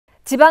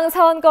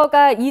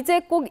지방선거가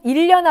이제 꼭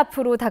 1년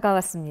앞으로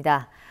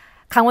다가왔습니다.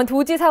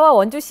 강원도지사와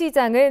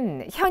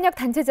원주시장은 현역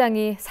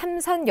단체장이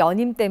 3선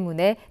연임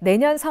때문에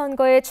내년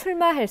선거에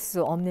출마할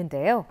수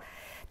없는데요.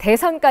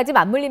 대선까지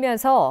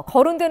맞물리면서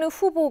거론되는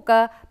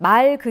후보가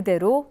말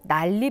그대로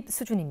난립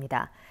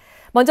수준입니다.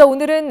 먼저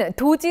오늘은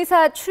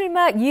도지사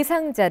출마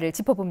예상자를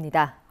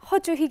짚어봅니다.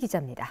 허주희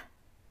기자입니다.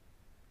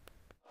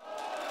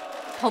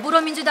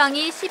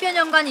 더불어민주당이 10여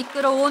년간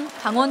이끌어온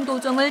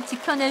강원도정을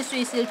지켜낼 수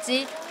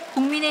있을지,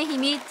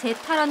 국민의힘이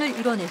재탈환을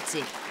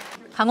이뤄낼지,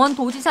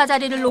 강원도지사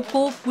자리를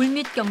놓고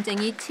물밑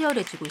경쟁이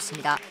치열해지고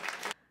있습니다.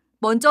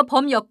 먼저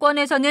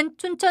범여권에서는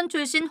춘천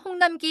출신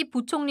홍남기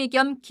부총리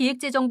겸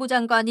기획재정부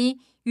장관이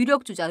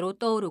유력 주자로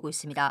떠오르고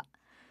있습니다.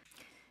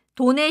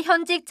 도내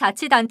현직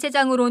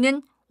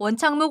자치단체장으로는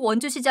원창묵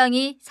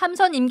원주시장이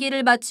 3선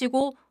임기를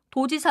마치고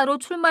도지사로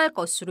출마할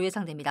것으로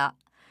예상됩니다.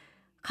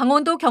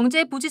 강원도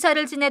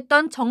경제부지사를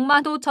지냈던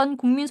정만호 전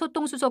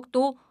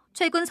국민소통수석도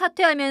최근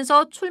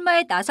사퇴하면서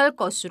출마에 나설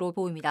것으로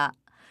보입니다.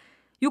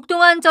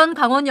 육동환 전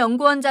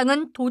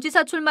강원연구원장은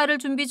도지사 출마를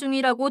준비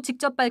중이라고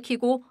직접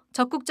밝히고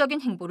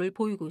적극적인 행보를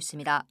보이고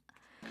있습니다.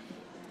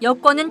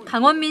 여권은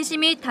강원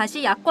민심이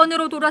다시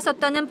야권으로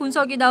돌아섰다는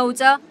분석이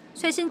나오자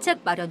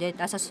쇄신책 마련에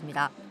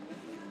나섰습니다.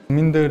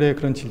 국민들의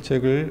그런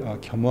질책을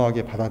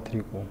겸허하게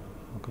받아들이고,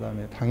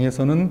 그다음에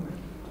당에서는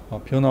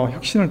변화와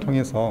혁신을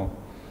통해서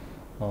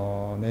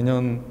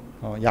내년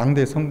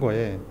양대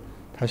선거에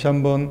다시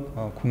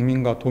한번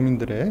국민과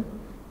도민들의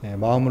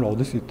마음을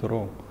얻을 수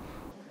있도록.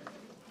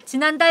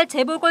 지난달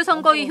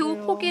재보궐선거 이후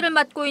호기를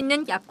맞고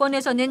있는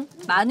야권에서는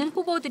많은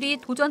후보들이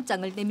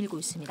도전장을 내밀고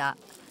있습니다.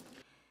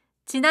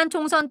 지난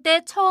총선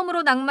때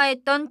처음으로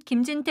낙마했던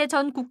김진태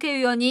전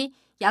국회의원이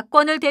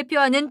야권을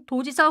대표하는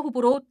도지사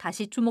후보로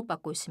다시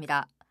주목받고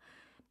있습니다.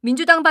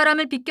 민주당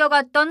바람을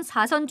비껴갔던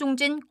 4선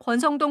중진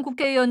권성동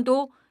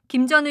국회의원도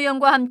김 전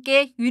의원과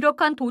함께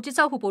유력한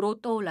도지사 후보로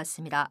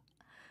떠올랐습니다.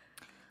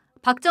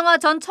 박정아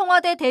전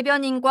청와대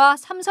대변인과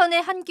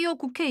 3선의 한기호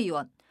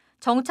국회의원,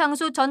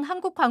 정창수 전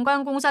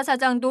한국관광공사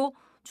사장도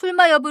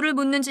출마 여부를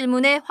묻는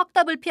질문에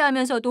확답을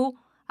피하면서도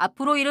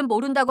앞으로 일은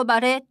모른다고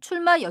말해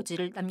출마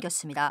여지를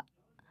남겼습니다.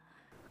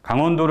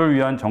 강원도를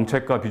위한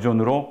정책과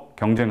비전으로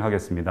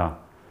경쟁하겠습니다.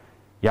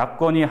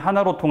 야권이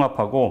하나로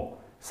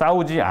통합하고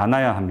싸우지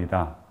않아야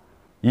합니다.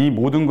 이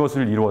모든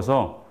것을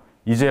이루어서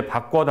이제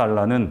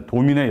바꿔달라는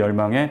도민의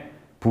열망에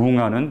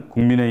부응하는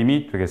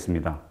국민의힘이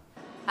되겠습니다.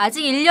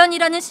 아직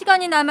 1년이라는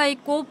시간이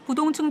남아있고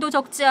부동층도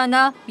적지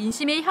않아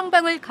민심의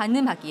향방을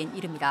가늠하기엔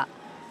이릅니다.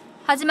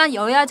 하지만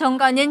여야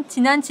정가는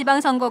지난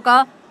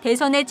지방선거가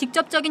대선에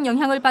직접적인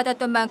영향을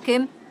받았던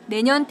만큼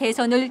내년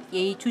대선을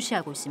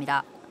예의주시하고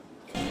있습니다.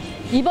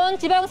 이번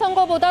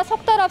지방선거보다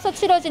석 달 앞서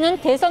치러지는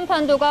대선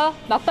판도가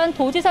막판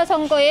도지사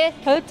선거에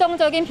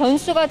결정적인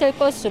변수가 될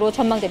것으로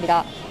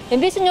전망됩니다.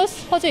 MBC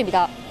뉴스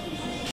허주입니다.